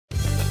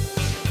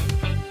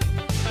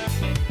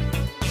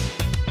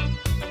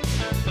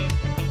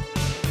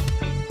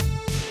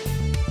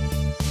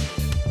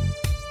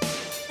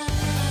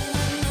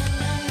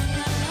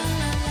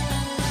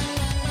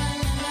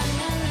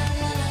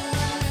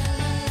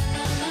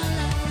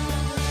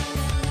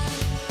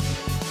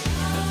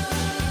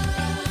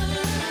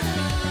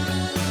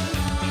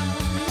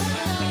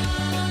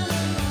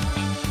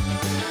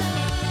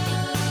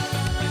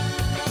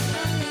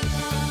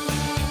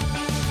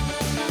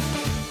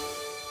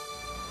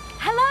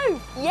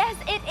Yes,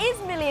 it is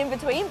Millie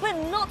Inbetween, but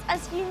not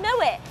as you know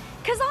it,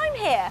 because I'm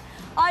here.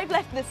 I've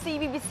left the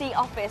CBBC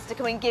office to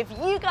come and give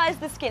you guys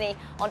the skinny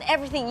on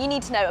everything you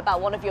need to know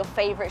about one of your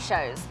favourite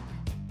shows.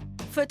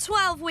 For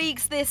 12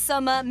 weeks this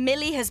summer,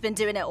 Millie has been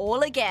doing it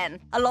all again.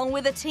 Along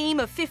with a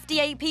team of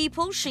 58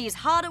 people, she's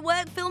hard at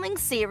work filming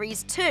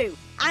Series 2.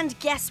 And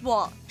guess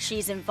what?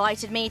 She's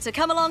invited me to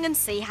come along and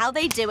see how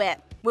they do it.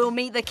 We'll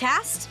meet the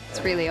cast. It's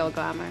really all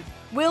glamour.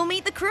 We'll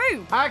meet the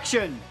crew.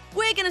 Action!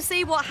 We're going to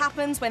see what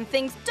happens when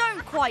things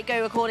don't quite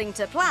go according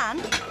to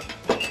plan.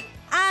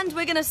 And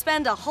we're going to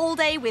spend a whole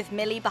day with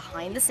Millie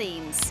behind the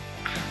scenes.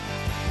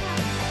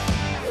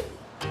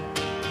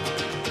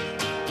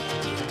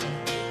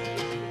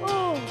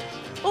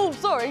 Oh,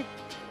 sorry.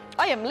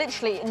 I am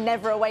literally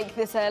never awake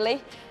this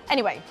early.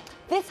 Anyway,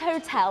 this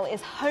hotel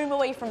is home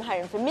away from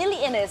home for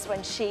Millie Innes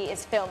when she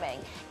is filming.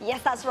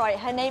 Yes, that's right,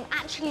 her name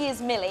actually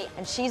is Millie,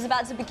 and she's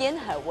about to begin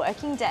her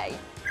working day.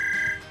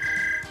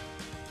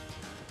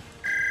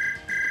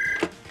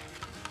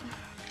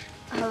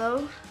 Hello?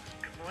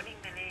 Good morning,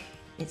 Millie.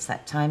 It's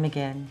that time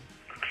again.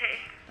 Okay.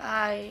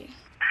 Bye.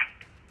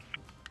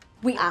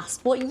 We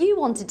asked what you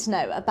wanted to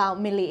know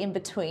about Millie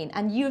Inbetween,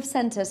 and you have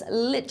sent us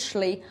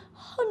literally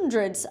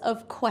hundreds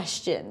of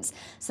questions.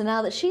 So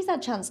now that she's had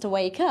a chance to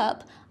wake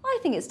up, I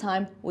think it's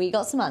time we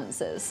got some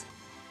answers.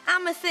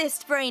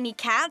 Amethyst Brainy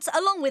Cat,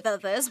 along with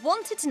others,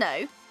 wanted to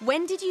know,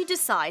 when did you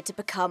decide to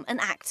become an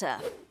actor?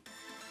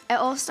 It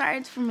all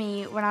started for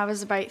me when I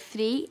was about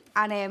 3,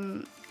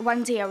 and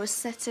one day I was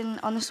sitting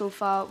on the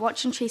sofa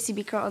watching Tracy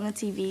Beaker on the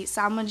TV,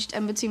 sandwiched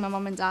in between my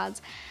mum and dad,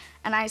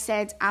 and I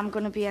said, I'm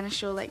going to be in a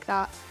show like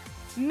that.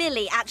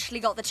 Millie actually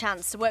got the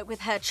chance to work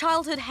with her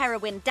childhood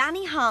heroine,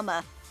 Danny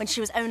Harmer, when she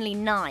was only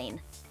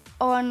 9.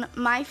 On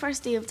my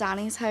first day of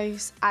Danny's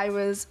house, I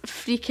was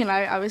freaking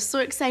out. I was so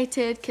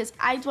excited because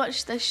I'd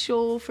watched this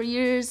show for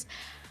years.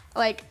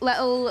 Like,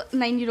 little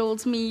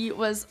 9-year-old me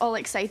was all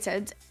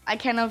excited. I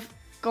kind of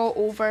got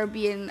over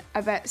being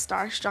a bit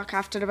starstruck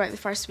after about the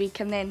first week,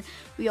 and then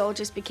we all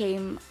just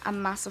became a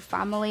massive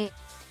family.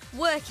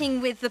 Working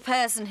with the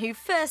person who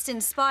first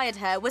inspired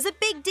her was a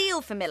big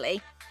deal for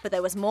Millie, but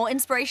there was more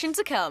inspiration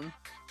to come.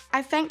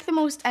 I think the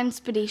most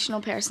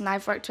inspirational person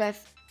I've worked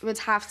with would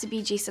have to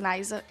be Jason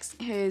Isaacs,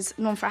 who's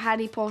known for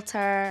Harry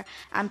Potter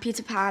and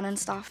Peter Pan and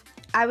stuff.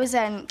 I was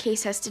in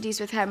Case Histories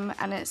with him,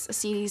 and it's a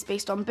series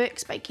based on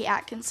books by Kate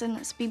Atkinson.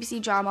 It's a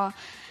BBC drama,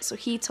 so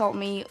he taught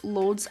me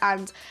loads,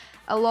 and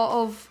a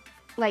lot of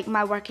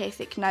my work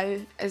ethic now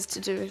is to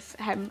do with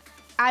him.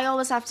 I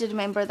always have to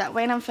remember that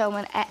when I'm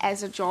filming, it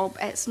is a job.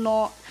 It's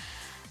not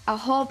a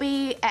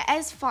hobby. It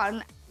is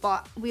fun,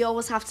 but we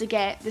always have to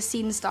get the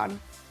scenes done.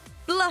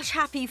 Blush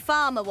Happy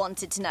Farmer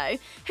wanted to know,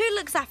 who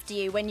looks after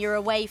you when you're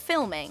away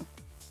filming?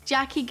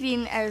 Jackie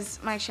Green is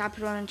my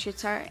chaperone and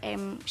tutor.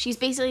 She's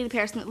basically the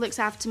person that looks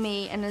after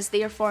me and is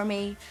there for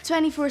me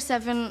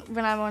 24/7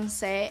 when I'm on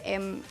set.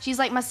 She's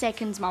like my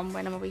second mum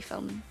when I'm away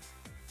filming.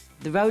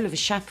 The role of a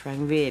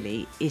chaperone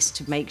really is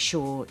to make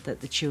sure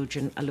that the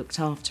children are looked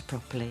after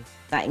properly.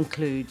 That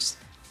includes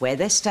where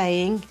they're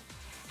staying,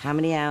 how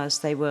many hours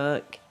they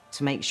work,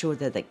 to make sure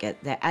that they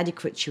get their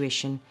adequate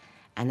tuition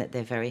and that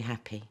they're very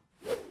happy.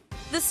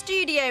 The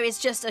studio is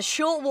just a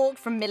short walk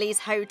from Millie's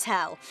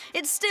hotel.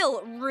 It's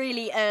still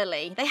really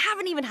early. They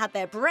haven't even had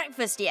their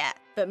breakfast yet.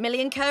 But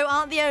Millie & Co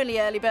aren't the only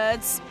early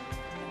birds.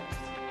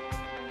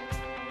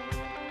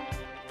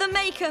 The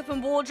makeup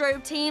and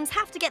wardrobe teams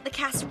have to get the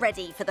cast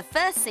ready for the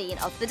first scene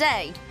of the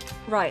day.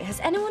 Right, has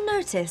anyone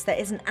noticed there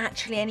isn't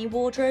actually any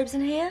wardrobes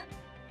in here?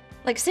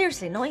 Like,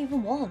 seriously, not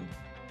even one.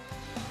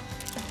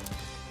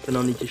 Then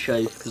I'll need to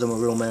shave because I'm a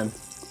real man.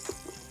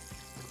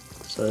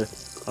 So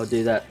I'll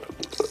do that.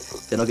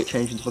 Then I'll get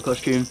changed into my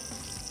costume,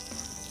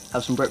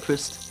 have some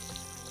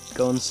breakfast,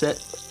 go on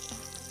set,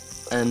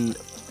 and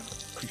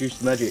produce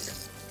the magic.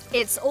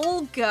 It's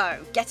all go,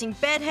 getting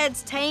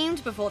bedheads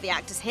tamed before the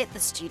actors hit the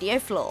studio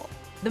floor.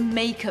 The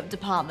makeup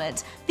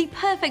department, the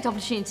perfect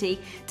opportunity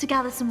to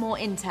gather some more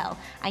intel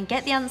and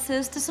get the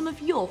answers to some of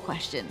your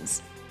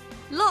questions.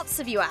 Lots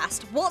of you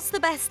asked, what's the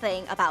best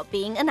thing about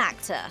being an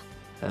actor?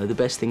 The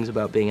best things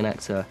about being an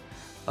actor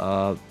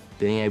are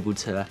being able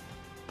to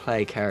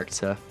play a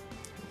character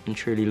and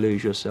truly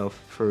lose yourself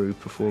through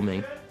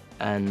performing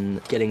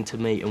and getting to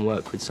meet and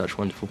work with such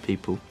wonderful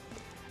people.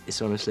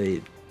 It's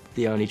honestly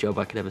the only job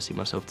I could ever see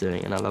myself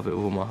doing, and I love it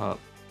with all my heart.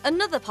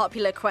 Another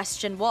popular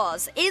question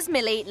was, is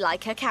Millie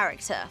like her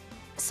character?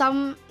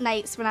 Some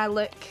nights when I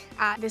look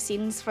at the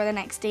scenes for the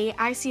next day,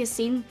 I see a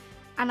scene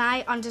and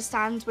I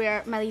understand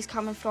where Millie's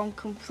coming from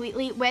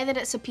completely, whether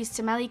it's a piece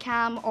to Millie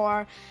Cam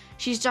or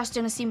she's just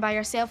doing a scene by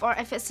herself, or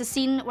if it's a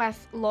scene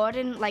with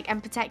Lauren, like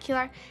in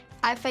particular.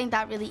 I find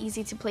that really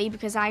easy to play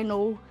because I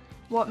know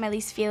what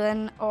Millie's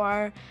feeling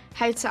or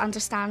how to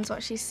understand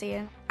what she's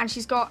saying. And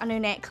she's got a new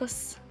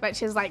necklace,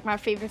 which is like my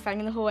favourite thing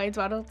in the whole wide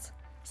world. It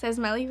says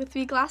Millie with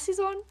wee glasses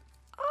on.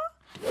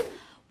 Oh.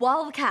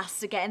 While the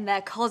cast are getting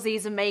their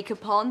cozies and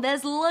makeup on,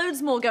 there's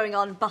loads more going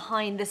on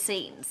behind the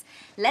scenes.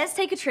 Let's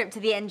take a trip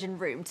to the engine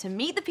room to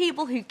meet the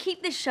people who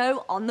keep this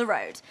show on the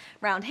road.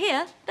 Round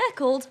here, they're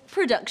called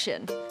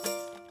production.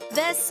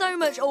 There's so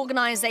much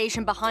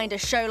organisation behind a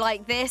show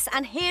like this,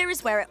 and here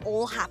is where it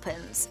all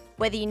happens.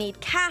 Whether you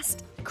need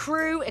cast,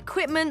 crew,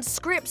 equipment,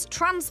 scripts,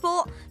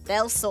 transport,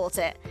 they'll sort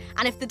it.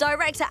 And if the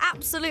director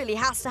absolutely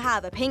has to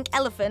have a pink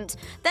elephant,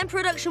 then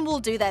production will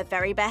do their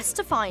very best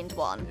to find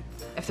one.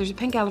 If there's a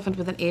pink elephant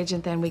with an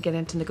agent, then we get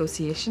into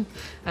negotiation,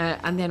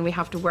 and then we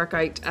have to work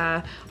out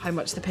how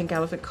much the pink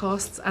elephant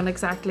costs and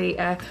exactly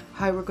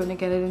how we're going to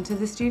get it into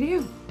the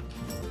studio.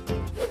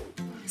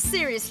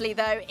 Seriously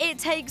though, it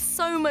takes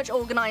so much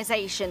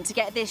organisation to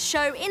get this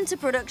show into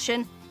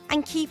production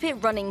and keep it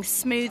running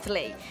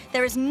smoothly.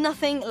 There is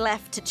nothing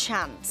left to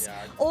chance.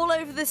 All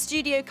over the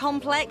studio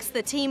complex,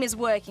 the team is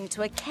working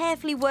to a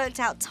carefully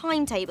worked out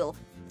timetable,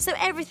 so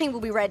everything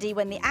will be ready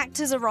when the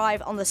actors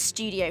arrive on the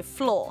studio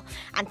floor.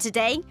 And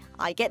today,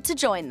 I get to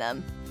join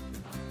them.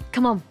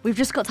 Come on, we've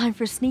just got time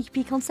for a sneak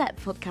peek on set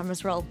before the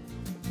cameras roll.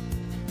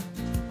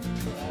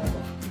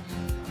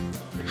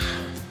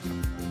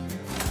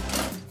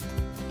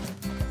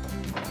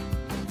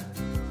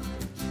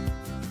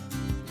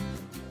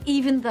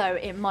 Even though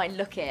it might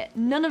look it,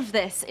 none of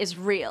this is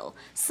real.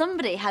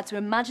 Somebody had to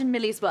imagine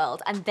Millie's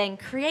world and then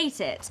create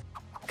it,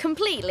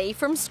 completely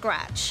from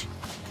scratch.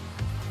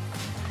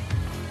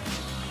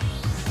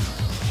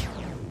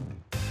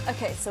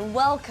 Okay, so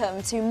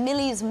welcome to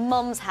Millie's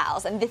mum's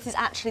house, and this is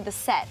actually the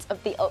set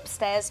of the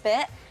upstairs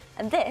bit,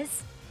 and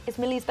this is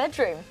Millie's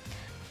bedroom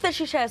that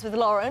she shares with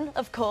Lauren,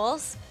 of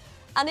course,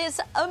 and it's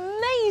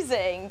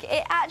amazing.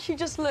 It actually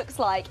just looks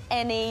like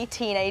any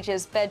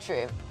teenager's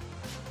bedroom.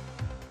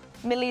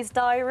 Millie's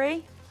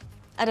diary.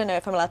 I don't know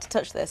if I'm allowed to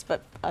touch this,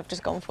 but I've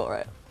just gone for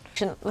it.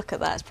 Shouldn't look at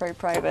that, it's very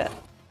private.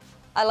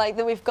 I like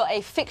that we've got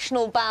a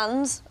fictional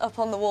band up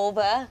on the wall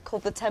there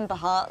called the Temper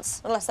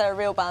Hearts, unless they're a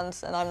real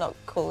band and I'm not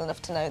cool enough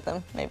to know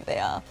them. Maybe they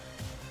are.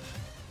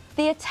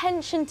 The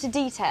attention to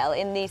detail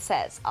in these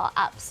sets are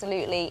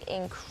absolutely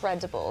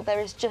incredible. There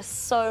is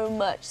just so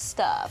much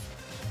stuff.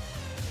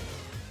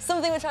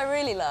 Something which I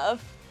really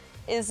love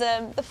is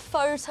the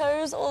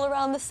photos all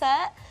around the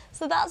set.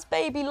 So that's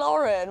baby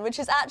Lauren, which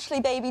is actually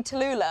baby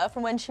Tallulah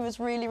from when she was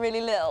really, really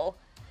little.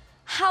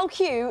 How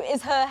cute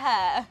is her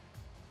hair?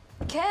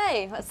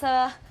 Okay, let's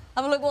have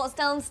a look what's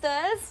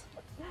downstairs.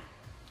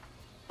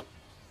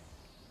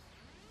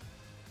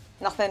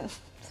 Nothing.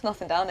 There's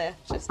nothing down here.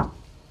 Just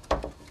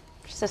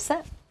a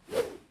set.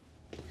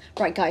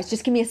 Right, guys,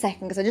 just give me a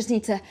second because I just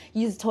need to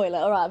use the toilet.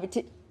 All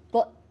right,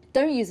 what?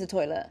 Don't use the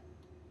toilet.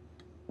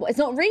 What? It's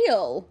not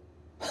real.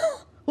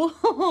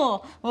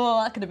 Whoa,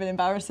 that could have been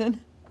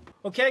embarrassing.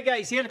 Okay,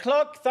 guys, 8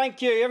 o'clock.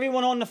 Thank you.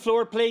 Everyone on the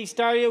floor, please.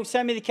 Dario,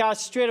 send me the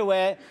cast straight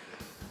away.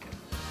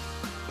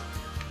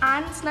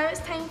 And now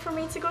it's time for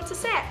me to go to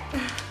set.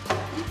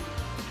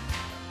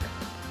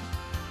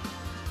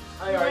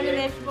 How are you?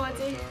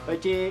 Everybody. Hi,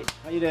 Jay.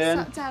 How you doing?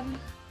 What's up, Dan?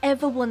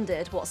 Ever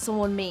wondered what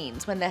someone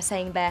means when they're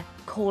saying they're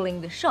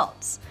calling the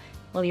shots?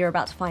 Well, you're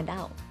about to find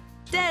out.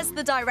 Des,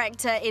 the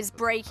director, is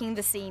breaking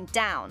the scene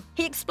down.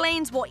 He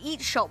explains what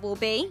each shot will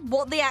be,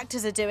 what the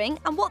actors are doing,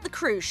 and what the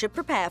crew should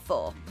prepare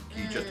for.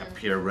 You just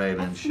appear right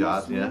in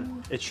shot, yeah?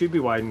 It should be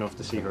wide enough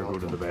to see her go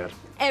to the bed.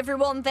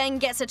 Everyone then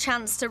gets a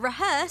chance to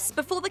rehearse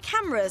before the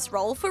cameras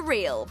roll for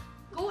real.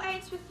 Go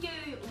ends with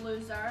you,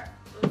 loser.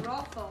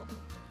 Raffle.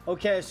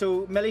 Okay,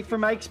 so Millie for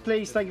mics,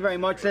 please. Thank you very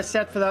much. Let's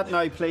set for that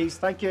now, please.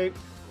 Thank you.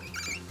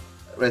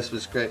 Rest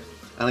was great.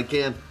 And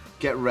again,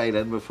 get right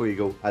in before you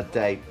go a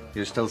date.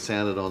 You're still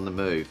saying it on the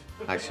move.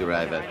 Actually,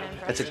 right in.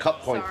 It's a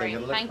cut point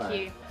thing. Thank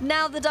you.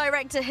 Now the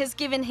director has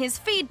given his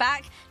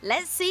feedback,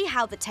 let's see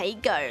how the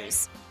take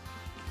goes.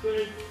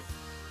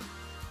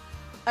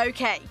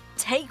 Okay,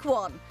 take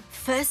one.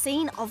 First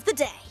scene of the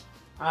day.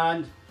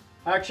 And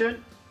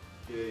action.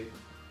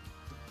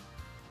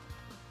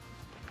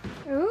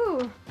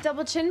 Ooh,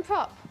 double chin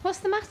prop. What's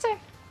the matter?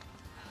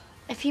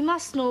 If you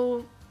must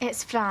know,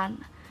 it's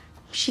Fran.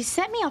 She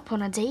set me up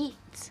on a date.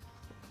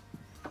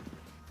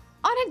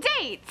 On a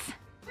date?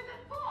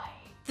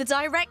 The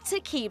director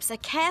keeps a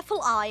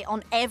careful eye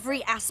on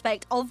every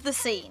aspect of the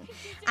scene,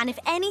 and if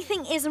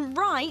anything isn't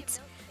right,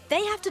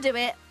 they have to do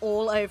it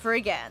all over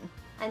again.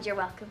 And you're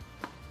welcome.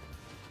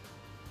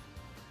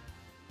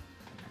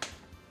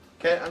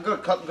 Okay, I'm going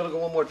to cut. I'm going to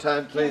go one more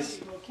time,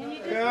 please. Can you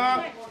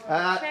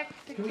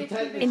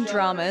do In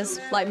dramas,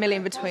 like Millie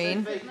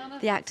Inbetween,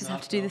 the actors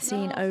have to do the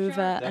scene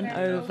over and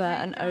over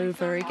and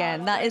over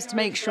again. That is to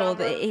make sure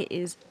that it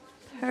is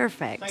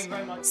perfect.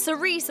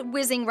 Cerise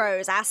Whizzing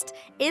Rose asked,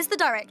 is the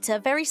director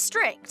very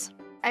strict?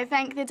 I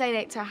think the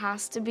director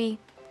has to be,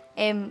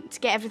 to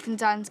get everything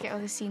done, to get all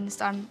the scenes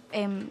done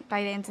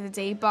by the end of the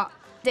day, but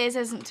Des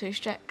isn't too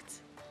strict.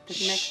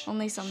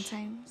 Only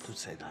sometimes. Don't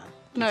say that.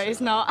 No,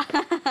 it's not.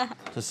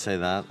 Don't say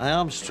that. I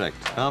am strict.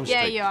 I'm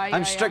strict. Yeah, you are.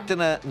 I'm strict in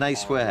a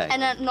nice way.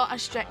 In a not a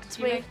strict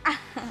way.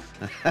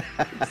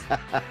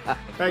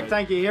 Right,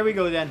 thank you. Here we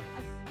go then.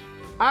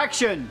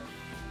 Action.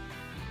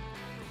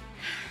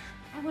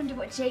 I wonder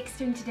what Jake's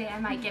doing today. I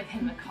might give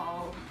him a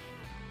call.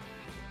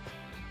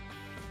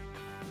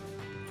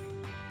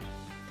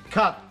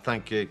 Cut.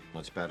 Thank you.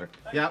 Much better.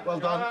 Yeah, well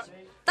done.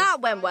 That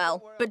went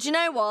well, but do you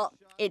know what?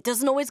 It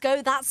doesn't always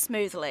go that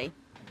smoothly.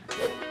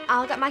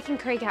 I'll get Mike and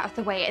Craig out of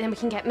the way and then we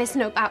can get Miss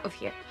Nope out of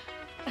here.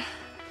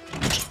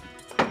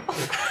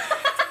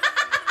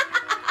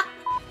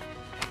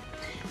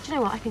 Do you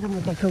know what? I think I'm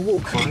gonna go for a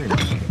walk. Fine.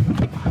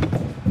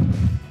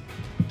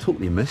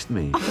 Totally missed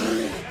me.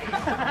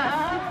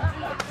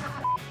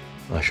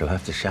 I shall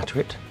have to shatter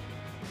it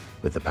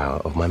with the power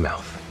of my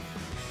mouth.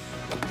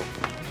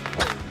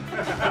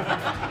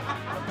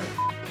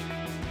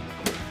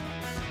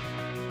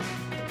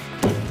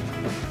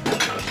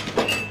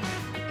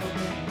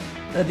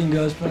 That didn't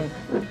go as planned.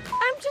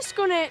 I'm just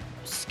gonna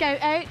scout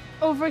out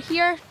over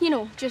here, you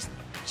know, just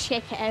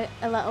check it out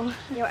a little.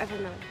 Yeah, whatever,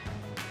 Millie.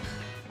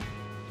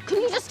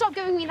 Can you just stop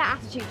giving me that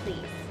attitude,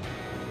 please?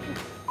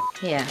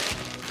 Here,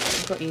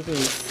 I've got you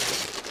these.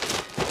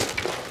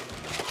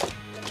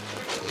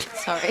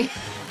 Sorry.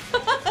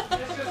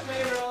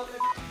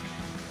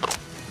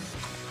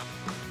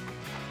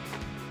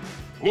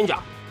 Ninja!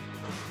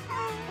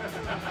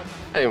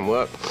 That didn't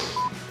work.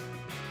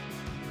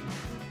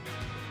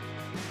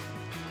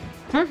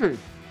 Hello,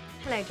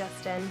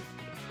 Justin.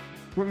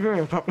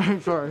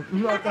 Sorry.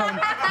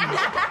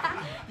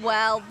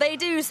 Well, they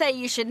do say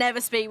you should never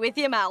speak with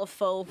your mouth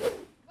full.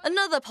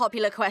 Another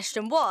popular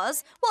question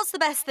was, what's the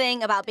best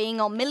thing about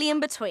being on Millie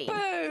Inbetween?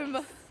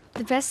 Boom!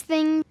 The best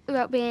thing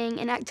about being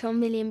an actor on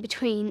Millie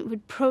Inbetween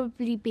would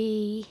probably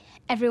be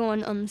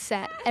everyone on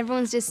set.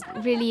 Everyone's just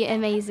really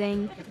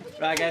amazing.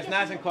 Right, guys,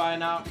 nice and quiet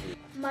now.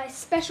 My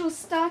special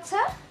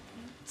starter,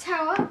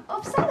 tower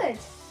of salad.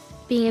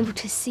 Being able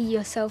to see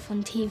yourself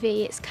on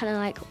TV, it's kind of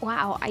like,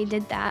 wow, I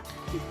did that.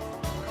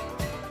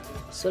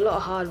 It's a lot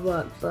of hard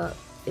work, but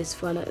it's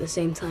fun at the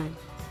same time.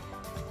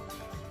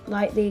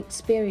 Like the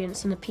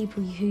experience and the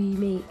people who you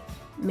meet.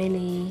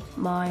 Millie,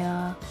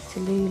 Maya,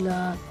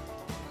 Tallulah.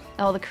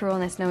 All the crew on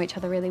this know each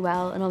other really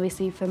well, and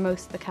obviously for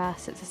most of the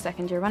cast it's a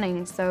second year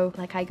running, so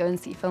like I go and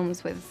see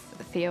films with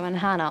Theo and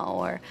Hannah,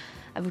 or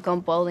I've gone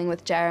bowling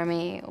with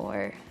Jeremy,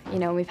 or you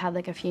know, we've had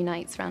like a few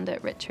nights round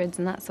at Richard's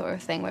and that sort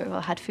of thing where we've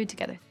all had food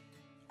together.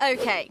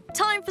 Okay,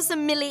 time for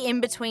some Millie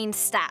Inbetween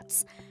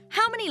stats.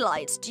 How many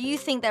lights do you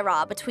think there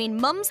are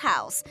between Mum's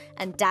house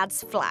and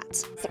Dad's flat?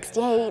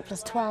 68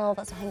 plus 12,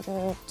 that's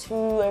 102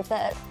 over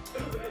there.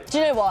 Do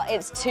you know what?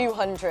 It's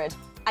 200.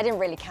 I didn't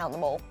really count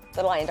them all.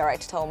 The lighting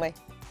director told me.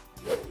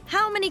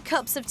 How many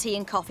cups of tea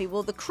and coffee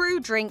will the crew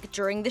drink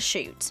during the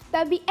shoot?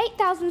 That'd be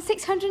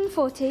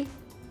 8,640.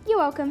 You're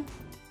welcome.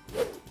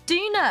 Do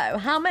you know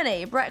how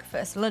many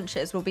breakfast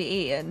lunches will be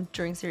eaten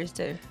during Series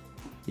 2?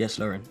 Yes,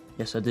 Lauren.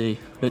 Yes, I do.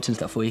 Looked into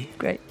that for you.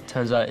 Great.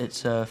 Turns out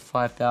it's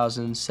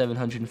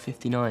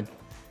 5,759.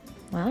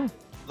 Wow.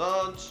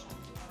 Lunch.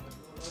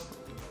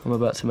 I'm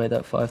about to make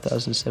that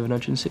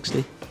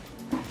 5,760.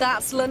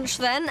 That's lunch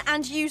then,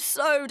 and you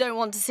so don't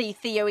want to see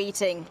Theo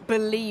eating,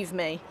 believe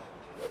me.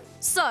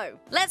 So,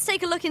 let's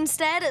take a look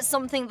instead at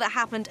something that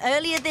happened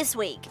earlier this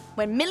week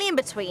when Millie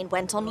Inbetween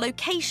went on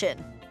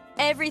location.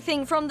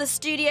 Everything from the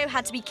studio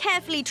had to be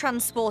carefully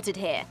transported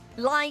here.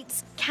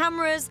 Lights,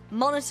 cameras,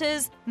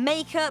 monitors,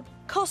 makeup,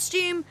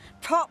 costume,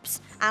 props,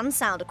 and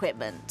sound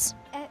equipment.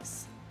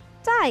 It's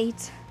died.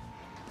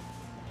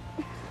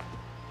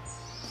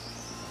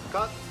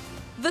 Cut.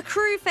 The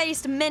crew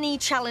faced many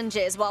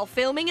challenges while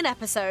filming an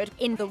episode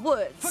in the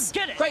woods.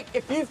 Forget it! Craig,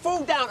 if you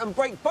fall down and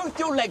break both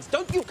your legs,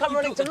 don't you come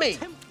running to me!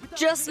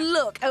 Just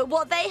look at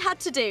what they had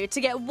to do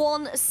to get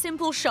one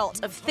simple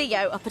shot of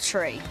Theo up a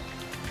tree.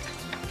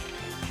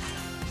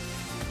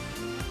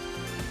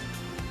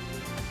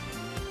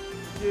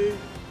 You,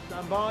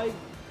 stand by.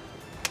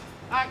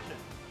 Action.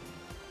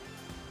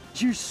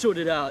 You sort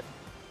it out.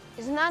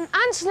 Isn't that an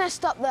ant's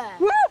nest up there?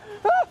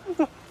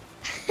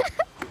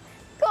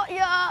 Got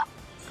ya!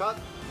 Cut.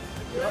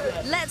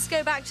 Let's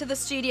go back to the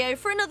studio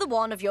for another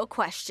one of your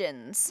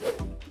questions.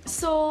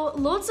 So,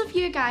 loads of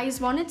you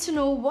guys wanted to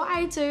know what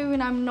I do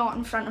when I'm not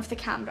in front of the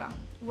camera.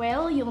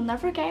 Well, you'll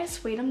never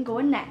guess where I'm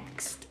going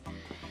next.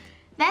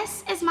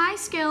 This is my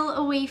school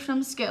away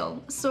from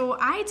school, so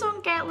I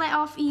don't get let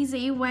off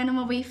easy when I'm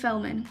away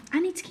filming. I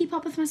need to keep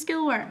up with my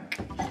schoolwork.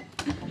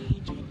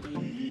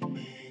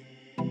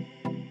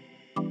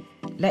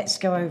 Let's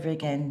go over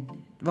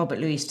again. Robert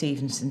Louis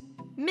Stevenson.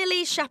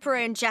 Millie's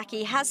chaperone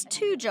Jackie has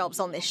two jobs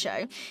on this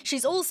show.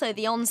 She's also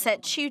the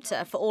on-set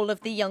tutor for all of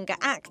the younger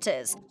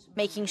actors,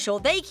 making sure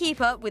they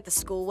keep up with the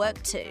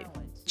schoolwork too.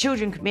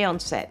 Children can be on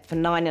set for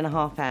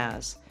 9.5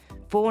 hours.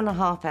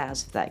 4.5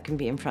 hours of that can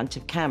be in front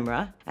of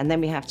camera, and then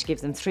we have to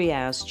give them 3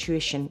 hours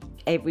tuition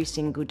every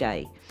single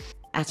day.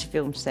 At a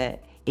film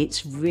set,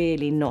 it's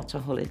really not a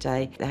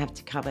holiday. They have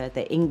to cover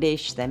their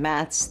English, their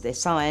maths, their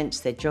science,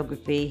 their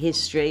geography,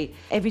 history.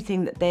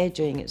 Everything that they're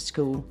doing at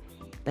school,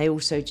 they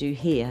also do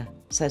here.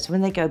 So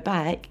when they go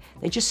back,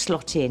 they just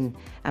slot in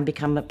and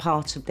become a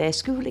part of their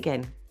school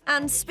again.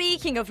 And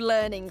speaking of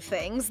learning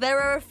things, there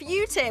are a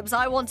few tips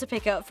I want to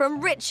pick up from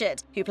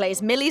Richard, who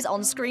plays Millie's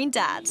on-screen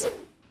dad.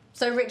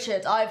 So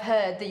Richard, I've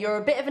heard that you're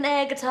a bit of an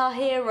air guitar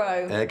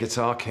hero. Air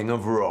guitar king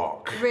of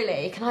rock.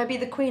 Really? Can I be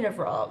the queen of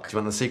rock? Do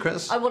you want the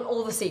secrets? I want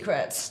all the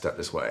secrets. Step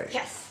this way.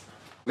 Yes.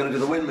 We're gonna do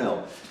the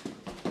windmill.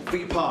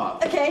 feet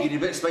apart. Okay. You need a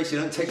bit of space, you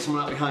don't take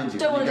someone out behind you.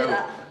 Don't want to You do go,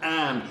 that.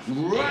 And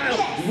round.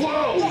 Yes.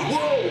 Whoa, Yes.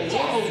 whoa, Yes.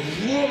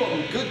 whoa,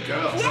 whoa. Good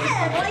girl.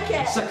 Yeah, I like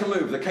it. Second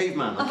move, the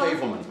caveman, the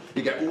cavewoman.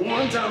 You get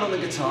one down on the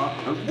guitar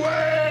and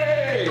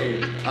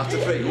way. After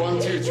 3, 1,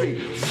 2,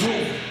 3.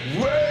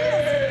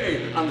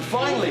 Way. And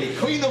finally,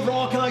 Queen of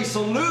Rock, I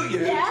salute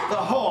you. Yeah. The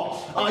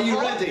hop. Are you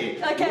ready?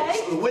 Okay.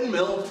 The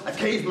windmill, a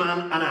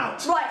caveman, and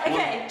out. Right,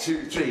 okay. 1,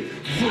 2, 3.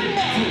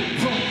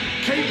 Windmill.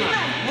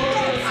 Caveman.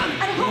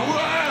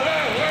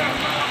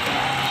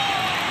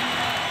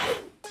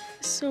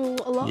 So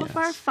a lot of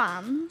our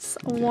fans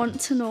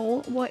want to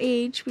know what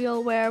age we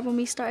all were when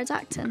we started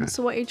acting. Okay.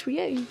 So what age were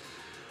you?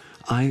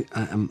 I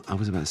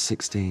was about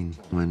 16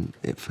 when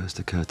it first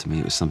occurred to me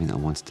it was something that I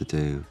wanted to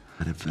do.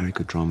 I had a very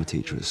good drama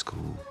teacher at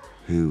school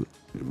who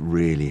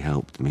really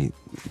helped me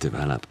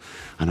develop.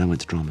 And I went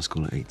to drama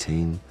school at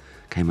 18,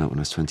 came out when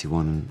I was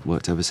 21 and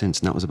worked ever since.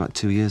 And that was about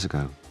 2 years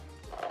ago.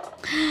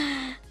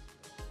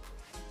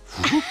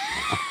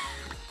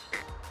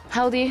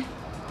 How old are you?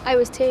 I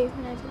was 2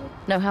 when I did it.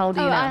 No, how old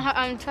are you now?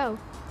 I'm 12.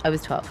 I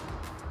was 12.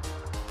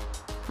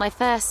 My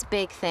first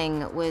big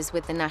thing was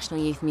with the National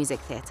Youth Music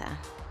Theatre.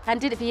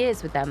 And did it for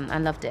years with them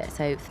and loved it.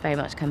 So it's very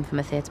much come from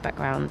a theatre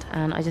background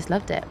and I just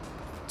loved it.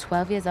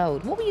 12 years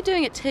old. What were you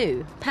doing at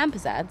 2?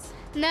 Pampers ads?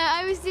 No,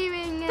 I was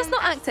doing... That's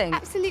not acting.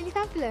 Absolutely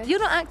Fabulous. You're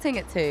not acting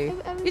at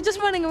 2. You're just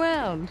running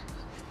around.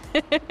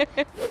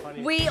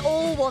 We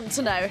all want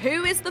to know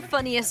who is the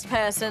funniest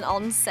person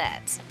on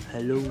set.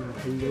 Hello,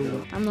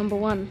 hello. I'm number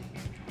 1.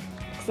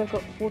 Because I've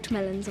got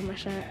watermelons on my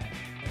shirt.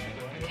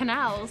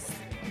 Canals,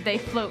 they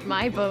float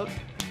my boat.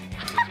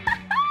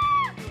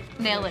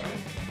 Nail it.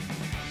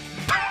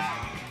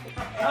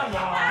 Come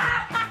on!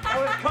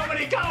 How is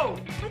comedy go?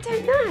 I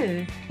don't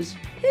know.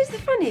 Who's the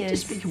funniest?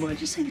 Just speak your mind,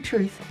 just say the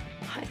truth.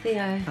 Hi,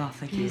 Theo. Oh,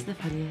 thank you. Who's the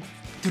funniest?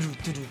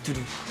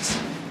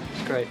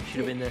 It's great, should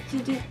have been there.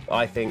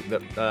 I think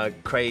that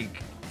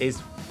Craig is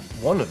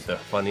one of the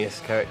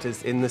funniest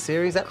characters in the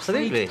series,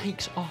 absolutely. Craig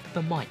takes off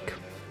the mic.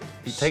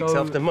 He takes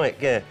off the mic,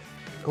 yeah.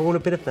 All a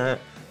bit of that,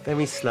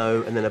 very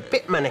slow, and then a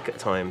bit manic at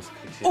times.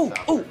 Oh,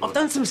 I've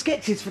done some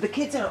sketches for the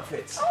kids'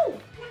 outfits. Oh!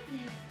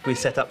 We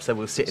set up so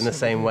we'll sit in the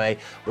same way,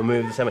 we'll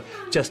move the same way,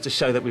 just to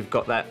show that we've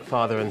got that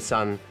father and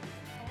son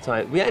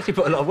time. We actually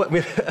put a lot of work. We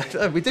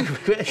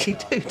actually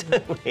do,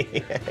 don't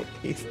we?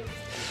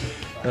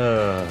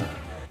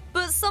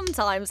 But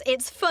sometimes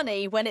it's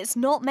funny when it's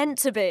not meant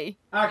to be.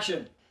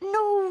 Action.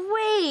 No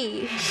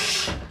way!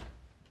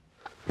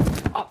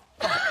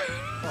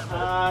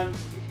 And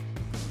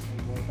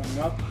coming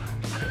up.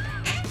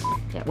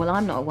 Yeah, well,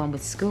 I'm not a one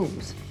with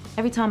schools.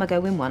 Every time I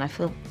go in one, I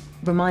feel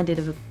reminded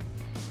of a...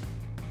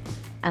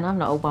 And I'm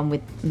not a one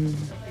with...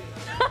 Not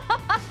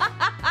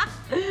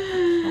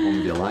one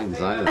with your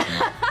lines either.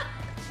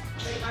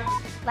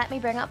 Let me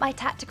bring up my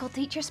tactical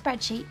teacher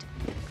spreadsheet.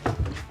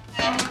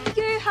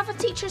 You have a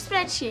teacher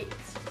spreadsheet?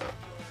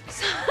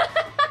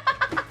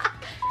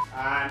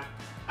 And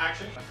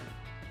action.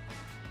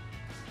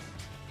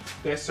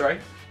 Yes, sorry.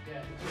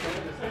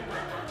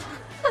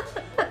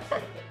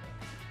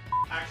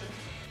 Action.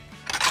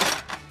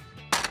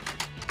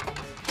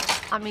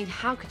 I mean,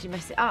 how could you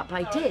mess it up?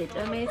 I did.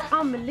 I mean, it's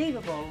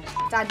unbelievable.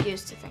 Dad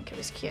used to think it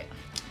was cute.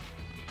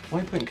 Why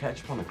are you putting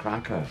ketchup on a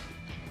cracker?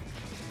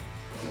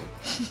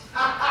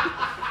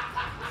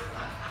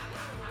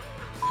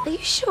 Are you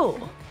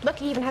sure? Look,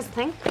 he even has a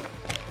thing.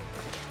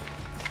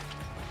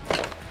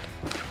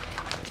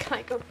 Can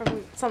I go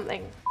from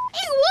something? It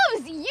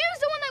was! You was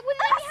the one that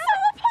wouldn't let me have it. That's so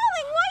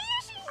appalling! Why are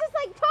you she's just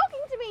like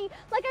talking to me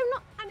like I'm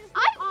not...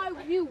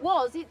 You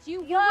was, it's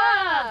you were.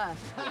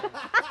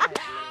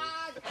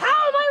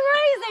 How am I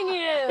raising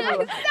you?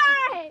 I'm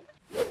sorry!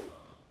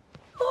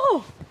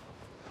 Oh,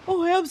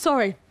 I am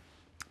sorry.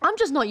 I'm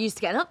just not used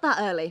to getting up that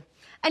early.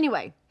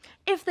 Anyway,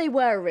 if they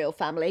were a real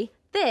family,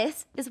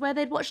 this is where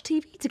they'd watch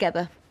TV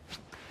together.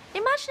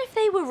 Imagine if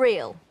they were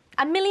real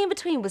and Millie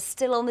Inbetween was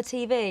still on the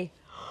TV.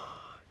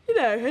 You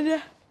know,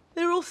 and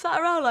they were all sat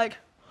around like,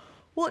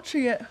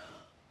 watching it.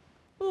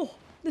 Oh,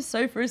 the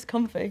sofa is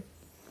comfy.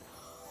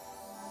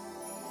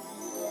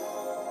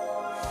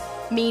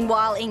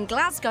 Meanwhile, in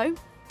Glasgow,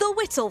 the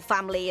Whittle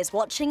family is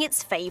watching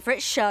its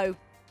favourite show.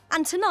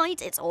 And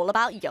tonight, it's all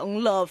about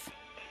young love.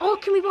 Oh,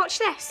 can we watch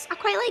this? I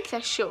quite like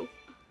this show.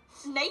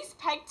 Nice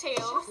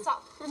pigtails. Shut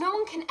up. No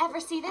one can ever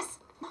see this.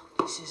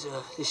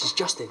 This is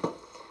Justin.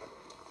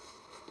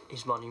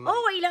 He's my new mate.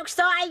 Oh, he looks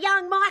like a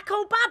young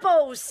Michael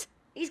Bubbles.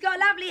 He's got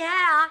lovely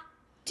hair.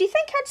 Do you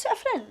think I'd set a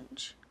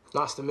fringe?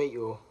 Nice to meet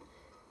you all.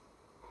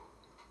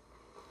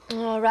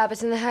 Oh,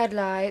 rabbit in the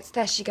headlights.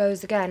 There she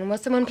goes again. Will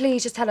someone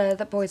please just tell her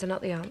that boys are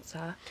not the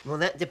answer? Well,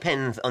 that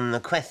depends on the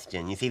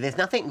question. You see, there's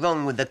nothing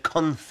wrong with the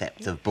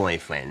concept of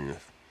boyfriends.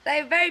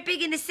 They were very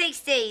big in the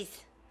 60s.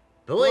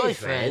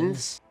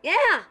 Boyfriends?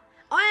 Yeah,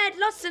 I had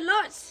lots and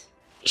lots.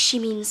 She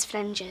means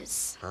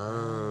fringes.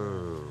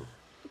 Oh.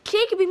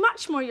 Craig could be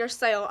much more your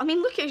style. I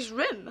mean, look at his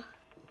room.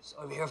 So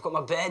over here I've got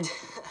my bed.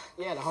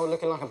 Yeah, the whole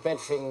looking like a bed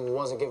thing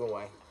was a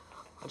giveaway.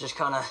 I just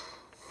kind of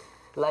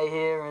lay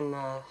here and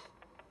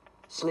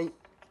sleep.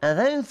 Are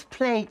those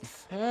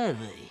plates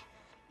heavy?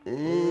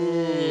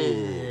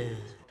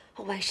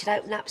 Always should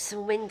open up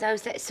some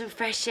windows, let some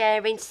fresh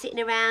air in, sitting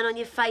around on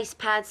your face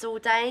pads all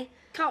day.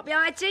 Can't be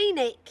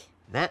hygienic.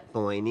 That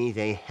boy needs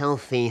a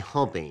healthy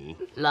hobby.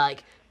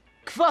 Like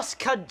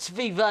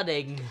cross-country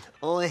running.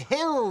 Or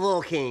hill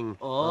walking.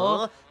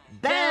 Or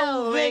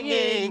bell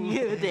ringing.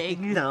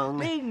 Ding dong,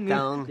 Ding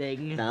dong,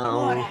 ding.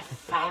 dong. What a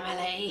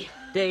family.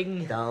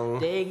 Ding dong.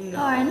 Ding.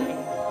 Lauren.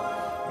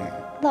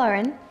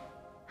 Lauren.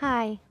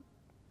 Hi.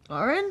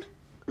 Lauren?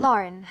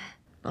 Lauren.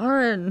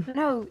 Lauren.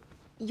 No,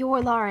 you're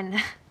Lauren.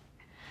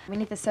 We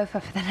need the sofa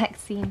for the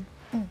next scene.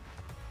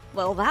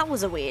 Well, that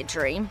was a weird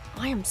dream.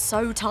 I am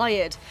so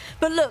tired.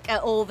 But look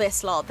at all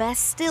this lot. They're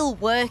still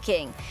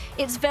working.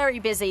 It's very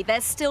busy.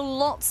 There's still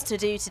lots to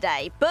do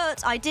today.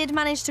 But I did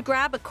manage to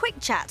grab a quick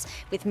chat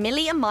with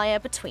Millie and Maya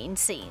between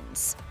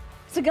scenes.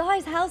 So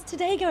guys, how's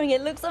today going?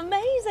 It looks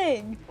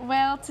amazing.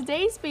 Well,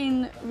 today's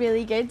been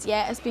really good.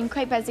 Yeah, it's been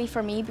quite busy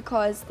for me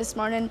because this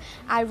morning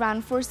I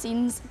ran 4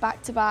 scenes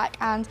back to back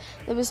and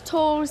there was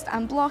toast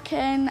and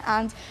blocking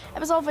and it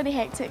was all very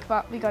hectic,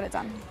 but we got it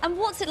done. And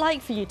what's it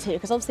like for you two?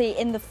 Because obviously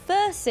in the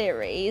first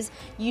series,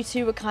 you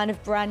two were kind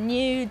of brand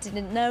new,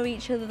 didn't know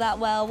each other that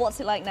well. What's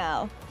it like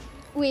now?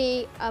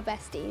 We are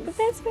besties. We're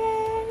best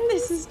friends.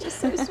 This is just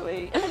so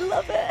sweet. I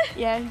love it.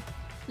 Yeah.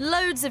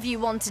 Loads of you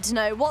wanted to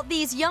know what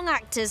these young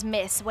actors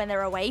miss when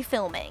they're away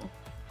filming.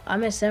 I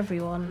miss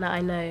everyone that I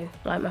know,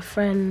 like my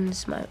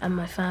friends and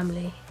my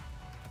family.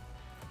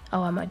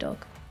 Oh, and my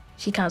dog.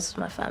 She counts as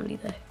my family,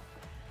 though.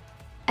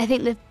 I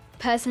think the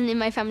person in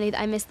my family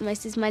that I miss the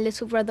most is my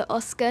little brother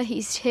Oscar,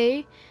 who's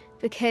 2,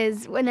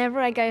 because whenever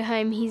I go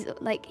home, he's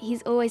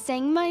always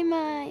saying,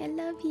 "Mama, I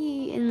love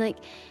you," and like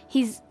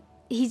he's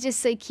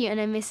just so cute,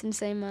 and I miss him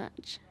so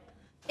much.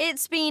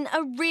 It's been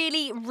a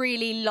really,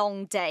 really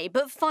long day,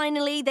 but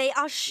finally they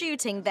are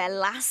shooting their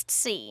last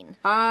scene.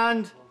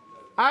 And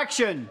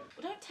action!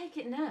 Well, don't take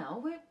it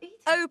now. We're eating.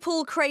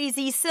 Opal,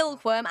 Crazy,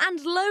 Silkworm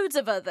and loads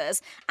of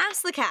others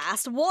asked the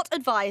cast what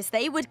advice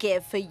they would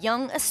give for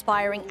young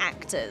aspiring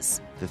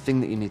actors. The thing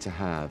that you need to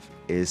have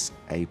is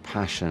a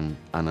passion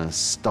and a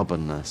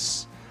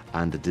stubbornness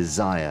and a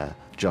desire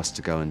just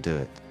to go and do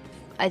it.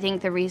 I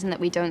think the reason that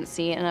we don't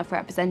see enough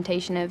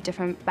representation of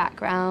different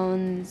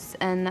backgrounds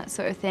and that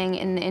sort of thing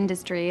in the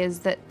industry is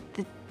that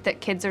that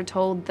kids are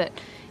told that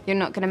you're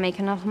not going to make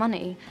enough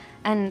money.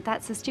 And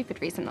that's a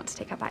stupid reason not to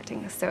take up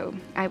acting, so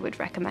I would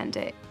recommend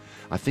it.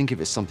 I think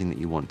if it's something that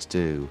you want to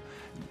do,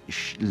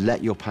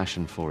 let your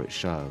passion for it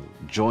show.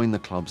 Join the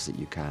clubs that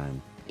you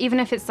can. Even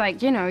if it's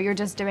like, you know, you're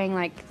just doing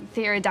like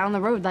theatre down the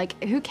road,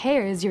 like who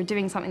cares? You're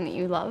doing something that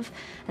you love,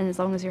 and as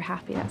long as you're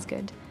happy, that's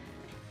good.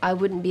 I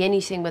wouldn't be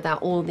anything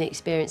without all the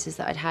experiences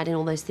that I'd had in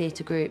all those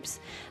theatre groups,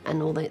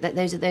 and all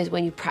those are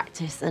when you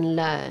practice and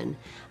learn,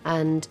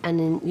 and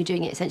then you're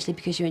doing it essentially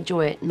because you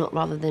enjoy it, not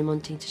rather than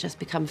wanting to just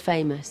become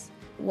famous.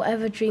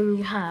 Whatever dream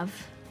you have,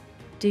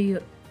 do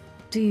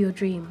your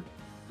dream.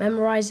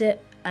 Memorise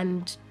it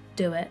and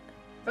do it.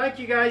 Thank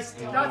you, guys.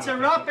 That's a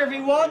wrap,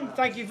 everyone.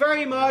 Thank you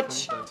very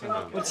much.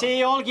 We'll see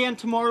you all again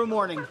tomorrow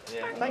morning.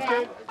 Thank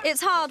you.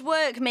 It's hard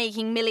work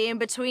making Millie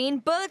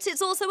Inbetween, but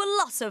it's also a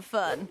lot of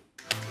fun.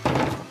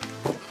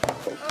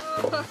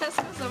 Oh, this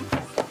was some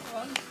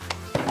fun.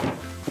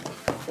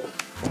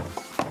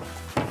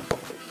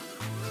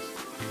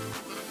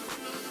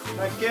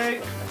 Thank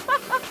you.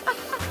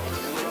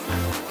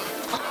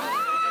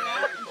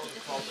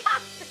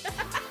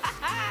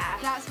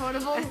 That's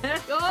horrible.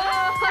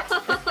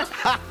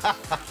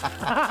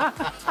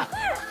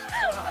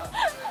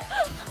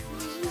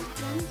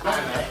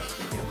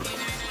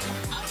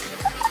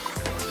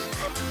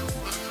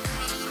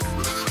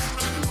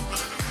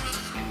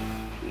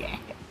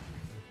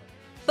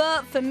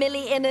 But for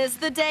Millie Innes,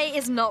 the day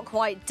is not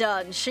quite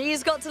done.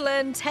 She's got to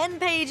learn 10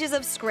 pages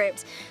of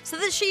script so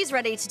that she's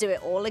ready to do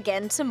it all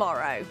again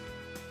tomorrow.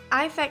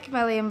 I think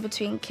Millie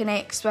Inbetween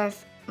connects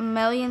with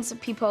millions of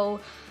people,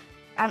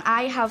 and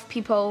I have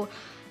people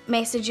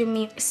messaging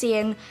me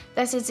saying,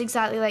 this is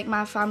exactly like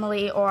my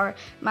family, or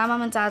my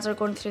mum and dad are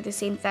going through the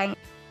same thing.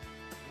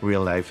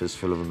 Real life is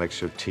full of a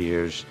mixture of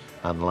tears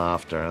and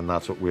laughter, and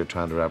that's what we're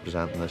trying to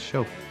represent in this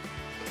show.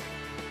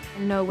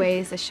 In no way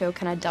is the show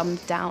kind of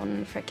dumbed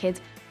down for kids.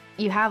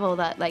 You have all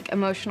that like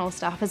emotional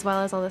stuff as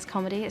well as all this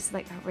comedy. It's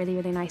like a really,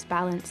 really nice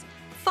balance.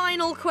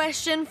 Final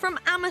question from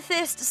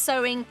Amethyst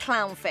Sewing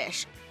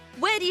Clownfish.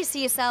 Where do you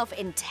see yourself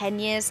in 10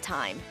 years'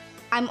 time?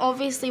 I'm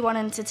obviously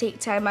wanting to take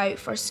time out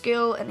for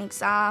school and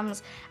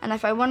exams, and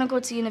if I want to go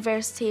to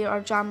university or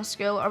drama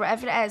school or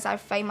whatever it is I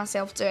find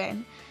myself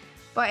doing.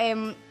 But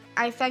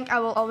I think I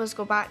will always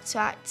go back to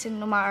acting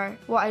no matter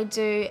what I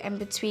do in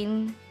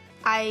between.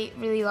 I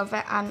really love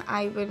it and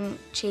I wouldn't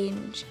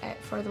change it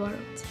for the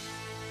world.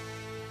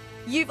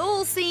 You've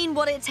all seen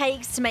what it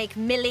takes to make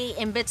Millie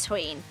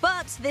Inbetween,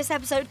 but this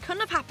episode couldn't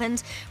have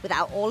happened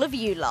without all of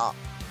you lot.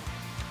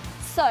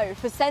 So,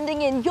 for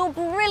sending in your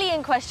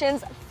brilliant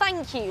questions,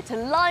 thank you to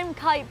Lime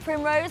Kite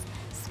Primrose,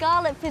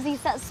 Scarlet Fizzy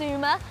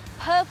Satsuma,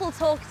 Purple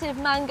Talkative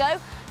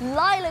Mango,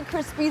 Lilac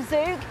Crispy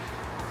Zook.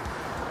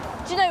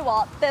 Do you know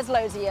what? There's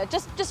loads of you.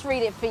 Just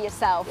read it for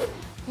yourself.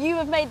 You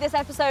have made this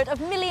episode of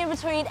Millie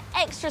Inbetween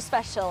extra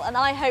special, and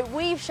I hope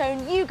we've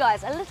shown you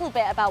guys a little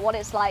bit about what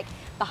it's like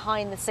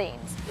behind the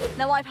scenes.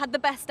 Now, I've had the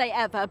best day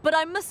ever, but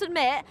I must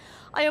admit,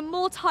 I am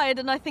more tired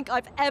than I think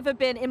I've ever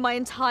been in my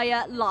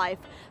entire life.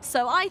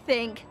 So I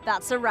think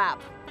that's a wrap.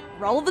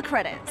 Roll the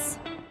credits.